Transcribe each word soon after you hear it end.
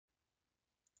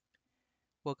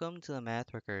Welcome to the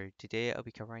Math Worker. Today I'll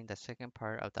be covering the second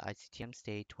part of the ICTM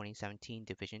State 2017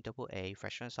 Division AA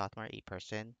Freshman Sophomore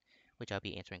 8-person, which I'll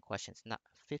be answering questions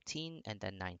 15 and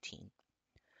then 19.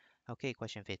 Okay,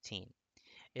 question 15.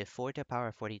 If 4 to the power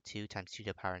of 42 times 2 to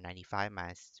the power of 95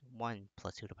 minus 1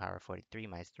 plus 2 to the power of 43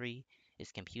 minus 3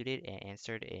 is computed and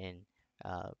answered in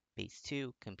base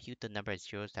 2, compute the number of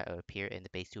zeros that will appear in the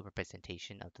base 2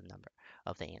 representation of the number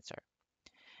of the answer.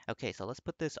 Okay, so let's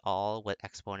put this all with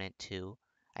exponent 2.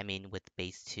 I mean with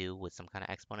base 2 with some kind of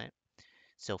exponent.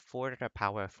 So 4 to the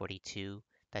power of 42,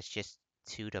 that's just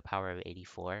 2 to the power of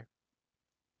 84.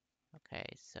 Okay,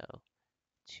 so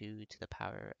 2 to the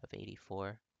power of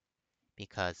 84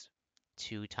 because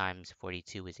 2 times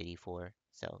 42 is 84.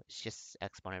 So it's just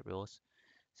exponent rules.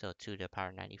 So 2 to the power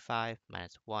of 95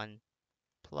 minus 1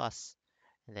 plus,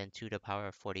 and then 2 to the power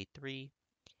of 43.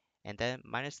 And then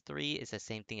minus 3 is the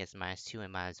same thing as minus 2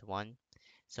 and minus 1.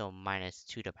 So minus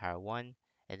 2 to the power 1,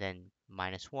 and then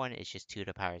minus 1 is just 2 to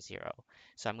the power 0.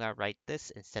 So I'm going to write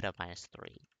this instead of minus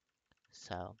 3.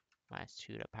 So minus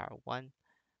 2 to the power 1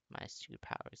 minus 2 to the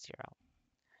power 0.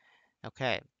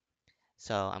 Okay,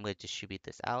 so I'm going to distribute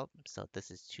this out. So this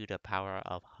is 2 to the power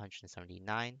of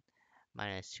 179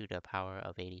 minus 2 to the power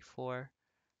of 84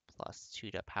 plus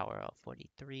 2 to the power of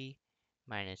 43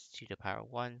 minus 2 to the power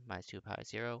 1 minus 2 to the power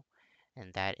 0.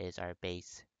 And that is our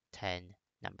base 10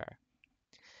 number.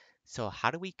 So how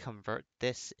do we convert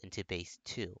this into base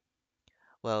 2?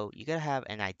 Well, you gotta have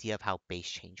an idea of how base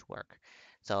change work.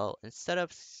 So instead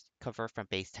of convert from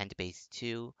base 10 to base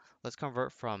 2, let's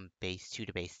convert from base 2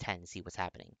 to base 10 and see what's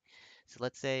happening. So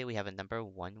let's say we have a number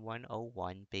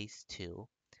 1101 base 2.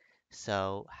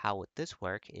 So how would this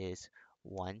work is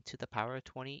 1 to the power of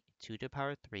 20, 2 to the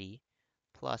power of 3,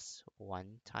 plus 1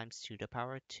 times 2 to the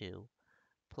power of 2,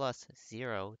 plus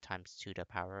 0 times 2 to the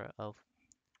power of,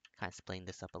 kind of splitting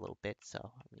this up a little bit, so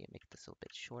I'm going to make this a little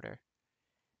bit shorter.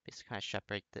 Basically kind of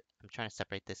separate I'm trying to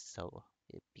separate this so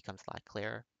it becomes a lot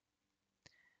clearer.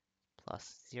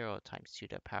 Plus 0 times 2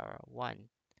 to the power of 1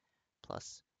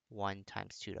 plus 1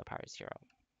 times 2 to the power of 0.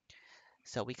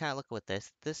 So we kind of look with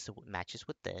this. This matches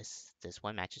with this. This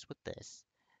one matches with this.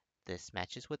 This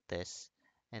matches with this.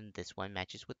 And this one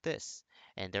matches with this.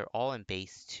 And they're all in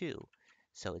base 2.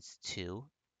 So it's 2,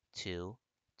 2,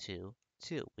 2,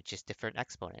 2, with just different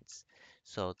exponents.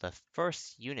 So the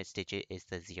first units digit is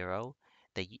the 0.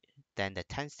 Then the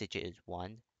tens digit is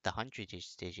 1. The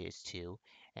hundredths digit is 2.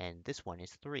 And this one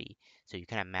is 3. So you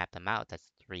kind of map them out.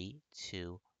 That's 3,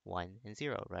 2, 1, and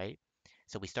 0, right?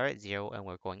 So we start at 0 and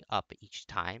we're going up each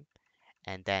time.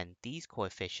 And then these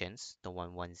coefficients, the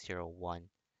 1101,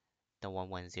 the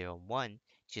 1101,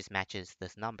 just matches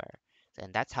this number.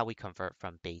 And that's how we convert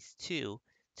from base 2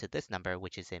 to this number,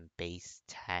 which is in base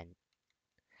 10.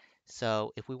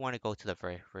 So if we want to go to the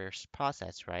reverse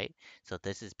process, right? So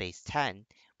this is base 10.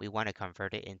 We want to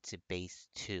convert it into base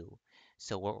 2.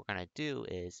 So what we're going to do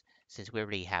is, since we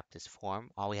already have this form,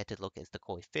 all we have to look is the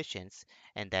coefficients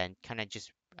and then kind of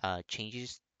just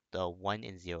changes the 1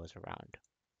 and zeros around.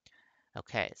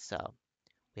 Okay, so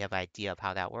we have an idea of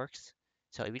how that works.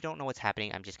 So if you don't know what's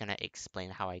happening, I'm just going to explain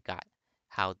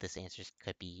how this answer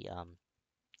could be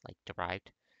like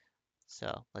derived.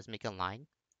 So let's make a line,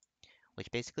 which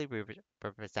basically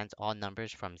represents all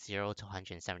numbers from 0 to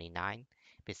 179,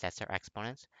 because that's their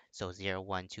exponents. So 0,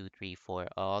 1, 2, 3, 4,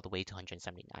 all the way to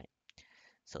 179.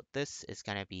 So this is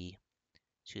going to be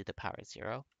 2 to the power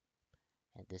 0,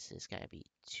 and this is going to be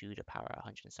 2 to the power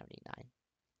 179.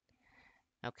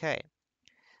 Okay,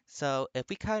 so if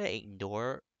we kind of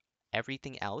ignore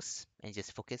everything else and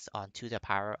just focus on 2 to the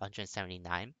power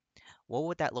 179, what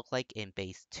would that look like in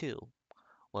base 2?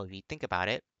 Well, if you think about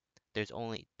it, there's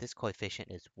only this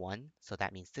coefficient is 1, so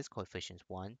that means this coefficient is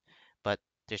 1, but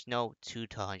there's no 2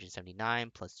 to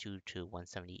 179 plus 2 to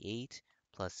 178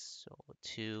 plus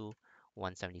 2,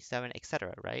 177,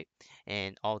 etc., right?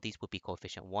 And all these would be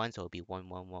coefficient 1, so it would be 1,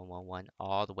 1, 1, 1, 1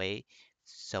 all the way.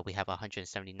 So we have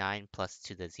 179 plus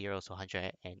to the 0, so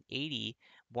 180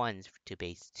 ones to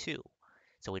base 2.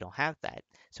 So we don't have that.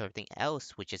 So everything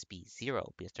else would just be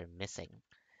 0 because they're missing.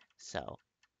 So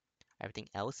everything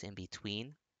else in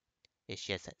between is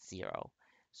just at 0.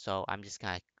 So I'm just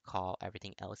going to call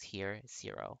everything else here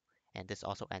 0. And this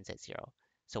also ends at 0.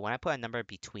 So when I put a number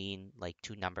between like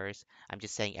two numbers, I'm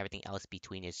just saying everything else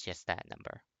between is just that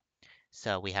number.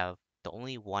 So we have the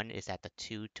only one is at the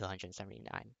 2 to 179.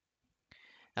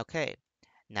 Okay,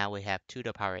 now we have 2 to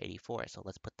the power 84. So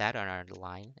let's put that on our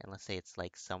line. And let's say it's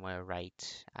like somewhere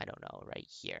right, I don't know, right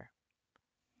here.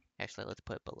 Actually, let's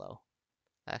put it below.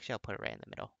 Actually, I'll put it right in the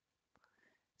middle.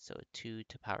 So 2 to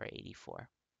the power 84.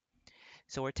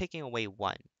 So we're taking away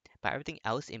 1, but everything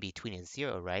else in between is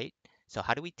 0, right? So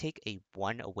how do we take a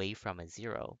 1 away from a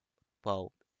 0?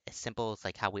 Well, as simple as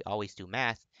like how we always do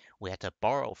math, we have to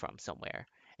borrow from somewhere.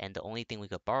 And the only thing we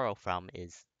could borrow from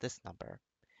is this number.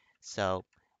 So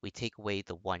we take away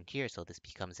the 1 here, so this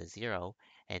becomes a 0,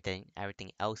 and then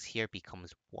everything else here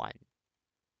becomes 1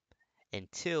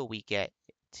 until we get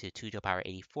to 2 to the power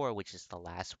 84, which is the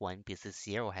last one because this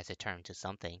 0 has to turn into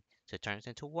something, so it turns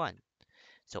into 1.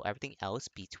 So everything else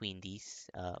between these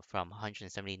from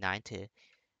 179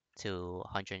 to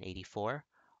 184,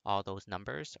 all those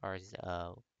numbers are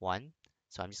 1.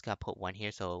 So I'm just going to put 1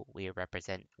 here so we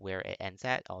represent where it ends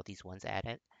at, all these ones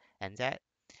ends at.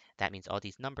 That means all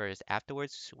these numbers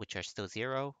afterwards, which are still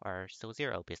 0, are still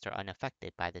 0 because they're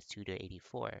unaffected by this 2 to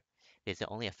 84. Because it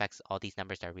only affects all these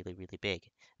numbers that are really, really big,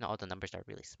 not all the numbers that are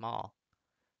really small.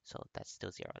 So that's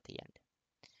still 0 at the end.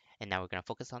 And now we're going to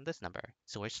focus on this number.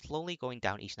 So we're slowly going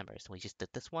down each number. So we just did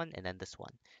this one and then this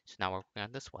one. So now we're working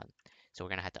on this one. So we're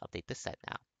going to have to update this set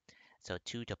now. So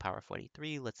 2 to the power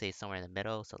 43, let's say somewhere in the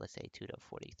middle. So let's say 2 to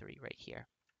 43 right here.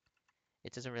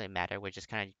 It doesn't really matter. We're just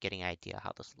kind of getting an idea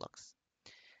how this looks.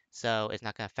 So it's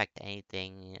not going to affect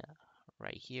anything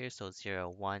right here. So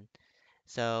 0, 1.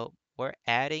 So we're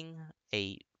adding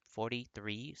a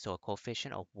 43, so a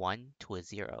coefficient of 1 to a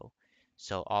 0.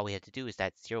 So all we have to do is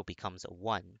that 0 becomes a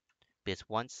 1. Because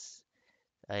once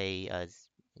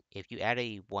if you add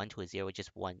a 1 to a 0, it's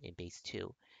just 1 in base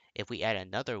 2. If we add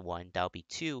another 1, that'll be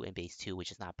 2 in base 2,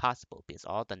 which is not possible because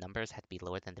all the numbers have to be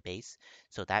lower than the base.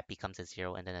 So that becomes a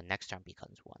 0, and then the next term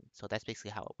becomes 1. So that's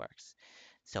basically how it works.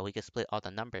 So we can split all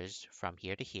the numbers from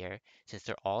here to here. Since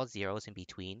they're all zeros in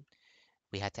between,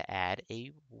 we had to add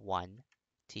a 1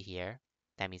 to here.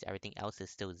 That means everything else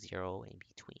is still 0 in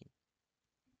between.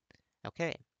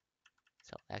 Okay,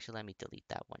 so actually let me delete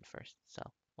that one first. So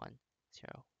 1,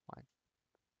 0, 1,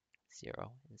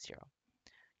 0, and 0.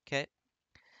 Okay,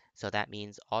 so that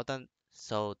means all the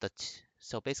so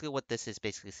basically what this is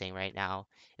basically saying right now,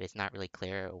 if it's not really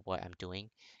clear what I'm doing,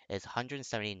 is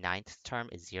 179th term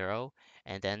is 0,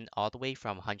 and then all the way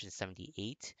from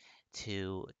 178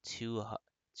 to 2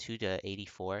 to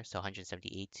 84, so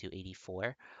 178 to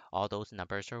 84, all those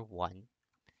numbers are 1.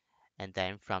 And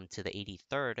then from to the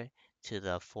 83rd to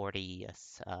the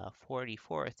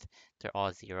 44th, they're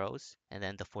all zeros. And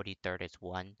then the 43rd is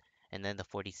 1. And then the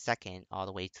 42nd all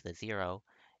the way to the 0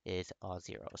 is all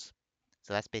zeros.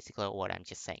 So that's basically what I'm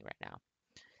just saying right now.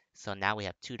 So now we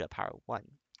have 2 to the power 1.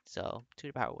 So 2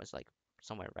 to the power 1 is like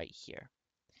somewhere right here,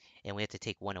 and we have to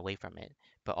take 1 away from it.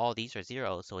 But all these are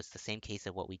 0, so it's the same case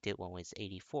of what we did when it was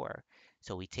 84.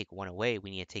 So we take 1 away, we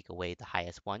need to take away the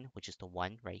highest one, which is the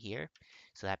 1 right here.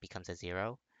 So that becomes a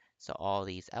 0. So all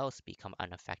these else become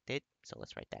unaffected. So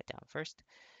let's write that down first.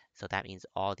 So that means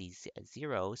all these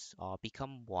zeros all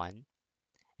become 1.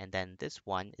 And then this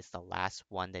 1 is the last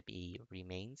one that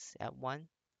remains at 1,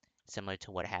 similar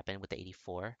to what happened with the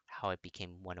 84, how it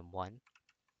became 1 and 1.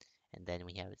 And then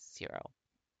we have 0.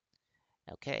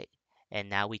 Okay, and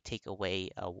now we take away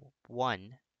a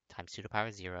 1 times 2 to the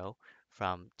power 0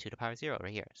 from 2 to the power 0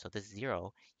 right here. So this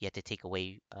 0, you have to take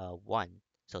away 1.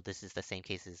 So this is the same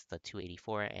case as the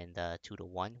 284 and the 2 to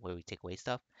 1 where we take away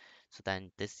stuff. So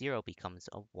then this 0 becomes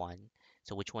a 1.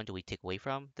 So which one do we take away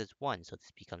from? This 1, so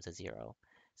this becomes a 0.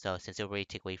 So since we already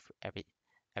take away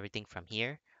everything from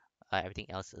here, everything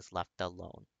else is left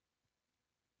alone.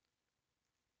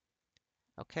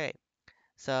 Okay.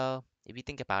 So if you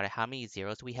think about it, how many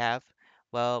zeros we have?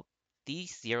 Well,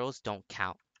 these zeros don't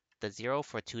count. The 0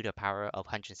 for 2 to the power of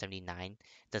 179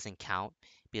 doesn't count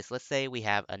because let's say we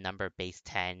have a number base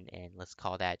 10 and let's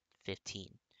call that 15,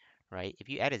 right? If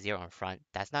you add a 0 in front,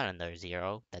 that's not another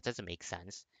 0. That doesn't make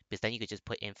sense because then you could just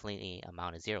put infinitely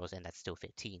amount of zeros and that's still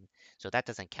 15. So that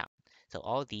doesn't count. So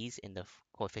all these in the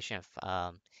coefficient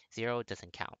of 0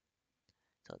 doesn't count.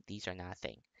 So these are not a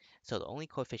thing. So the only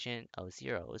coefficient of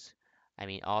zeros, I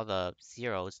mean all the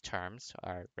zeros terms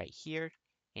are right here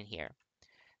and here.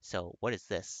 So what is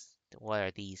this? What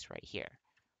are these right here?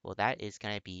 Well, that is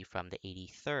going to be from the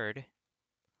 83rd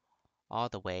all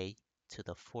the way to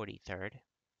the 43rd.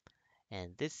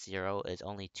 And this 0 is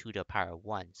only 2 to the power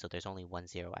 1, so there's only one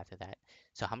 0 after that.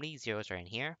 So how many zeros are in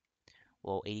here?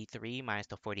 Well, 83 minus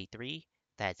the 43,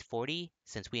 that's 40.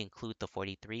 Since we include the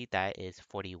 43, that is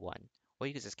 41. Or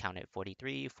you can just count it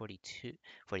 43, 42,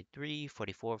 43,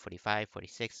 44, 45,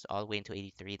 46, all the way into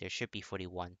 83. There should be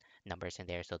 41 numbers in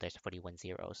there, so there's 41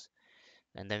 zeros.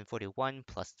 And then 41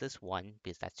 plus this 1,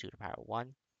 because that's 2 to the power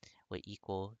 1, would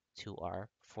equal to our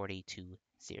 42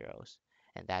 zeros.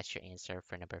 And that's your answer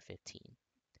for number 15.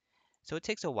 So it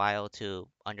takes a while to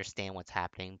understand what's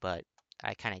happening, but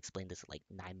I kind of explained this in like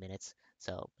 9 minutes,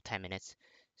 so 10 minutes.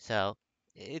 So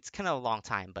It's kind of a long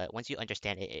time, but once you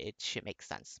understand it, it should make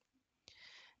sense.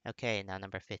 Okay, now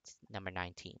number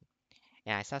 19.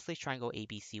 An isosceles triangle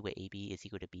ABC with AB is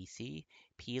equal to BC.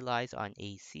 P lies on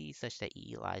AC such that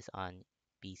E lies on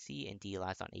BC and D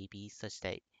lies on AB such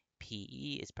that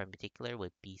PE is perpendicular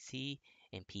with BC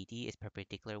and PD is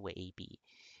perpendicular with AB.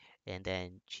 And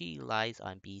then G lies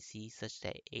on BC such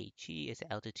that AG is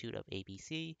the altitude of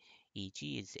ABC, EG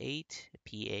is 8,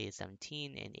 PA is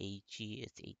 17, and AG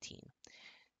is 18.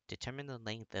 Determine the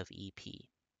length of EP.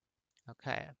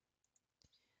 Okay,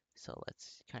 so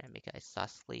let's kind of make an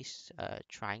isosceles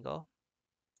triangle.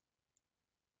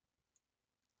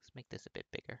 Let's make this a bit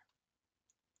bigger.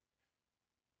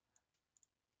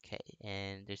 Okay,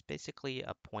 and there's basically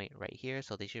a point right here.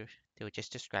 So they were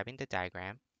just describing the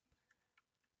diagram.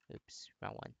 Oops,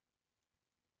 wrong one.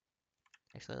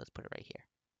 Actually, let's put it right here.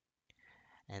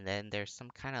 And then there's some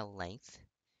kind of length,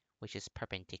 which is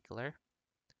perpendicular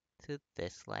to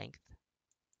this length.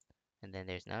 And then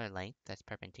there's another length that's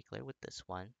perpendicular with this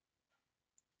one.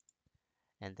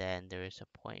 And then there is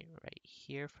a point right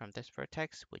here from this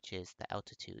vertex, which is the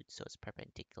altitude. So it's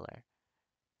perpendicular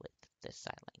with this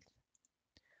side length.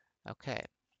 Okay,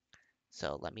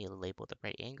 so let me label the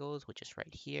right angles, which is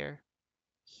right here,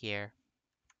 here,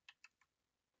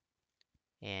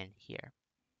 and here.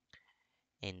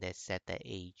 And they said that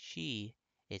AG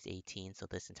is 18, so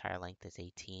this entire length is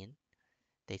 18.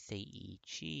 They say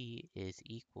EG is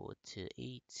equal to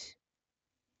 8,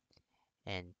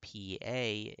 and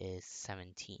PA is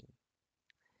 17.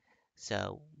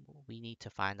 So we need to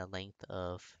find the length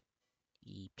of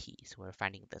EP, so we're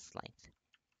finding this length.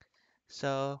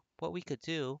 So what we could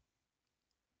do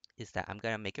is that I'm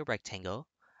going to make a rectangle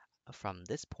from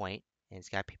this point, and it's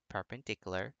got to be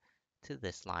perpendicular to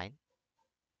this line.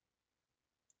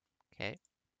 Okay,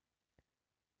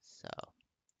 so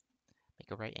make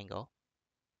a right angle.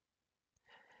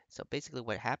 So basically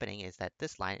what's happening is that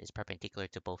this line is perpendicular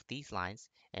to both these lines,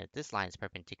 and if this line is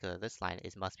perpendicular to this line,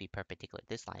 it must be perpendicular to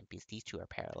this line because these two are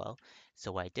parallel.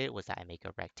 So what I did was that I make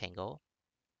a rectangle.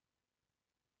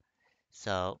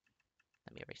 So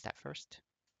let me erase that first.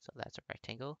 So that's a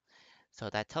rectangle. So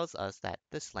that tells us that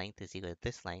this length is equal to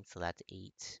this length, so that's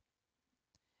 8.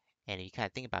 And if you kind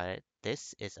of think about it,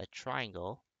 this is a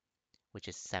triangle, which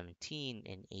is 17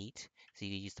 and 8. So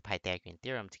you can use the Pythagorean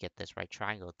theorem to get this right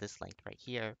triangle, this length right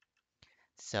here.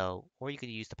 So, or you could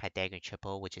use the Pythagorean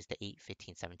triple, which is the 8,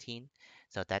 15, 17.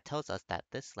 So that tells us that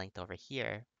this length over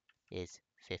here is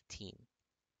 15.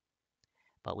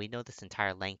 But we know this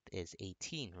entire length is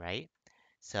 18, right?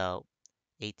 So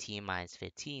 18 minus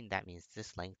 15, that means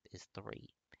this length is 3.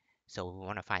 So we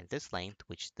want to find this length,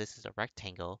 which this is a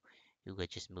rectangle. You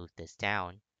could just move this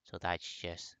down, so that's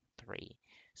just 3.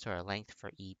 So our length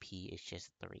for EP is just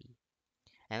 3.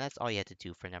 And that's all you have to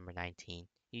do for number 19.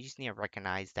 You just need to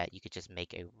recognize that you could just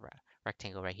make a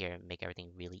rectangle right here and make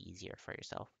everything really easier for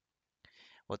yourself.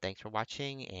 Well, thanks for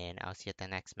watching, and I'll see you at the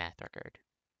next math record.